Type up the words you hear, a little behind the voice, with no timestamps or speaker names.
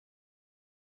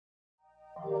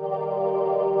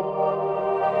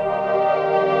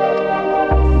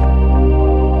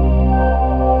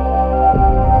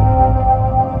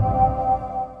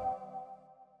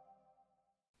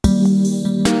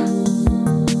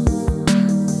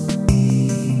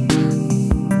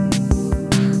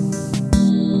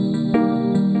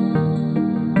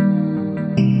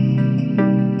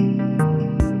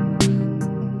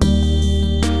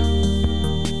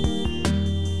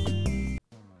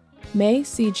Mae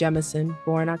Jamison,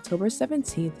 born October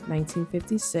 17,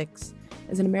 1956,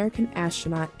 is an American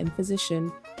astronaut and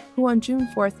physician who on June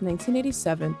 4,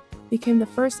 1987, became the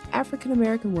first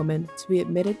African-American woman to be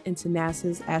admitted into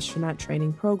NASA's astronaut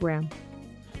training program.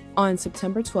 On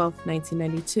September 12,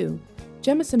 1992,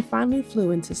 Jemison finally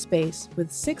flew into space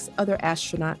with 6 other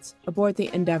astronauts aboard the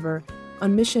Endeavour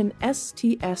on mission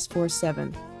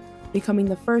STS-47, becoming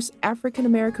the first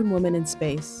African-American woman in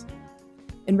space.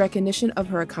 In recognition of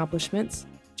her accomplishments,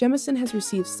 Jemison has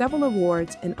received several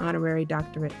awards and honorary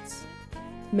doctorates.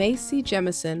 Mae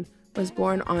Jamison was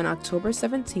born on October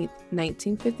 17,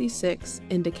 1956,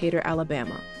 in Decatur,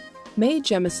 Alabama. Mae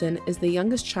Jamison is the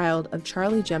youngest child of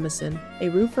Charlie Jemison, a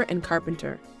roofer and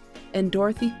carpenter, and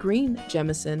Dorothy Green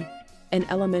Jemison, an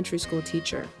elementary school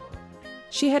teacher.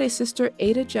 She had a sister,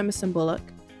 Ada Jemison Bullock,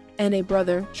 and a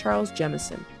brother, Charles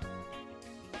Jemison.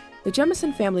 The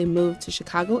Jemison family moved to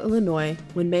Chicago, Illinois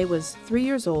when Mae was 3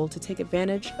 years old to take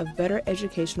advantage of better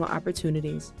educational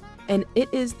opportunities, and it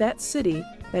is that city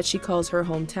that she calls her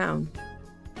hometown.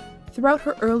 Throughout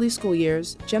her early school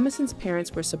years, Jemison's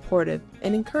parents were supportive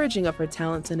and encouraging of her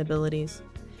talents and abilities,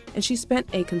 and she spent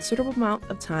a considerable amount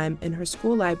of time in her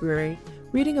school library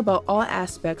reading about all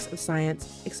aspects of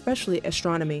science, especially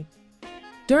astronomy.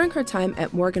 During her time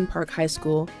at Morgan Park High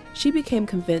School, she became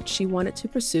convinced she wanted to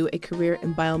pursue a career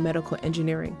in biomedical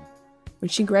engineering. When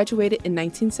she graduated in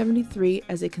 1973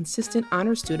 as a consistent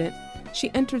honor student,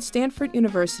 she entered Stanford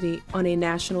University on a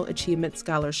National Achievement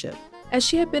Scholarship. As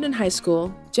she had been in high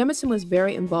school, Jemison was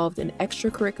very involved in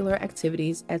extracurricular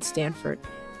activities at Stanford,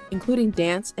 including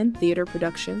dance and theater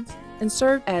productions, and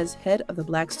served as head of the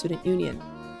Black Student Union.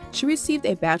 She received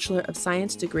a Bachelor of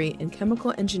Science degree in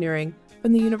Chemical Engineering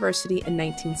from the university in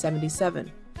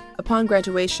 1977. Upon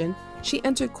graduation, she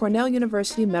entered Cornell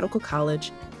University Medical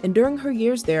College, and during her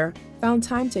years there, found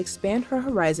time to expand her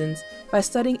horizons by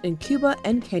studying in Cuba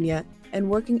and Kenya and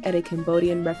working at a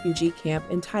Cambodian refugee camp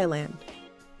in Thailand.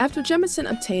 After Jemison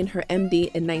obtained her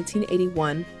MD in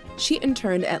 1981, she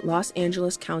interned at Los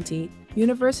Angeles County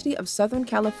University of Southern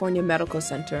California Medical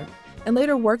Center and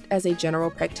later worked as a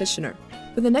general practitioner.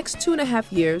 For the next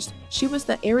 2.5 years, she was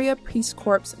the Area Peace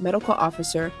Corps Medical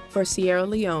Officer for Sierra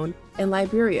Leone and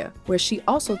Liberia, where she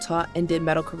also taught and did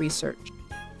medical research.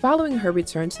 Following her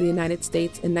return to the United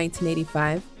States in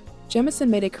 1985, Jemison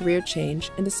made a career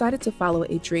change and decided to follow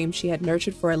a dream she had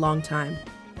nurtured for a long time.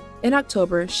 In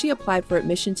October, she applied for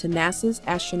admission to NASA's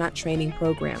astronaut training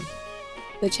program.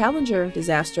 The Challenger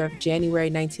disaster of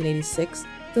January 1986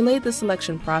 delayed the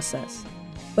selection process,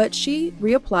 but she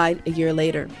reapplied a year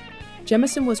later.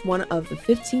 Jemison was one of the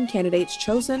 15 candidates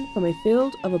chosen from a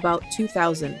field of about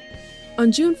 2,000.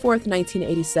 On June 4,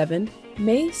 1987,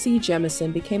 Mae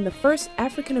Jamison became the first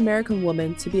African-American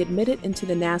woman to be admitted into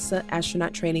the NASA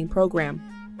astronaut training program.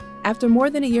 After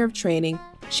more than a year of training,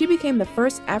 she became the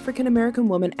first African-American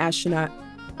woman astronaut,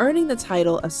 earning the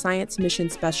title of Science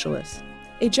Mission Specialist,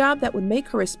 a job that would make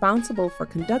her responsible for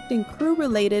conducting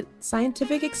crew-related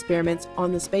scientific experiments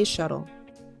on the space shuttle.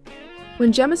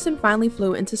 When Jemison finally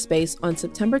flew into space on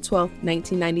September 12,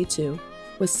 1992,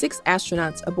 with 6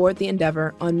 astronauts aboard the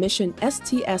Endeavour on mission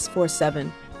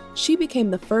STS-47, she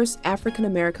became the first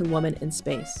African-American woman in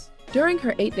space. During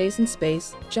her 8 days in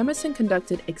space, Jemison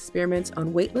conducted experiments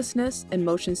on weightlessness and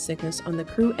motion sickness on the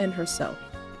crew and herself.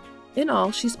 In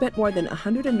all, she spent more than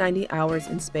 190 hours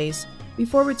in space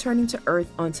before returning to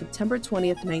Earth on September 20,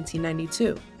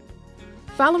 1992.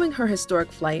 Following her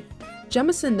historic flight,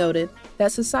 Jemison noted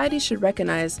that society should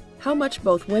recognize how much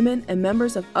both women and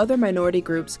members of other minority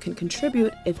groups can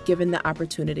contribute if given the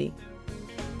opportunity.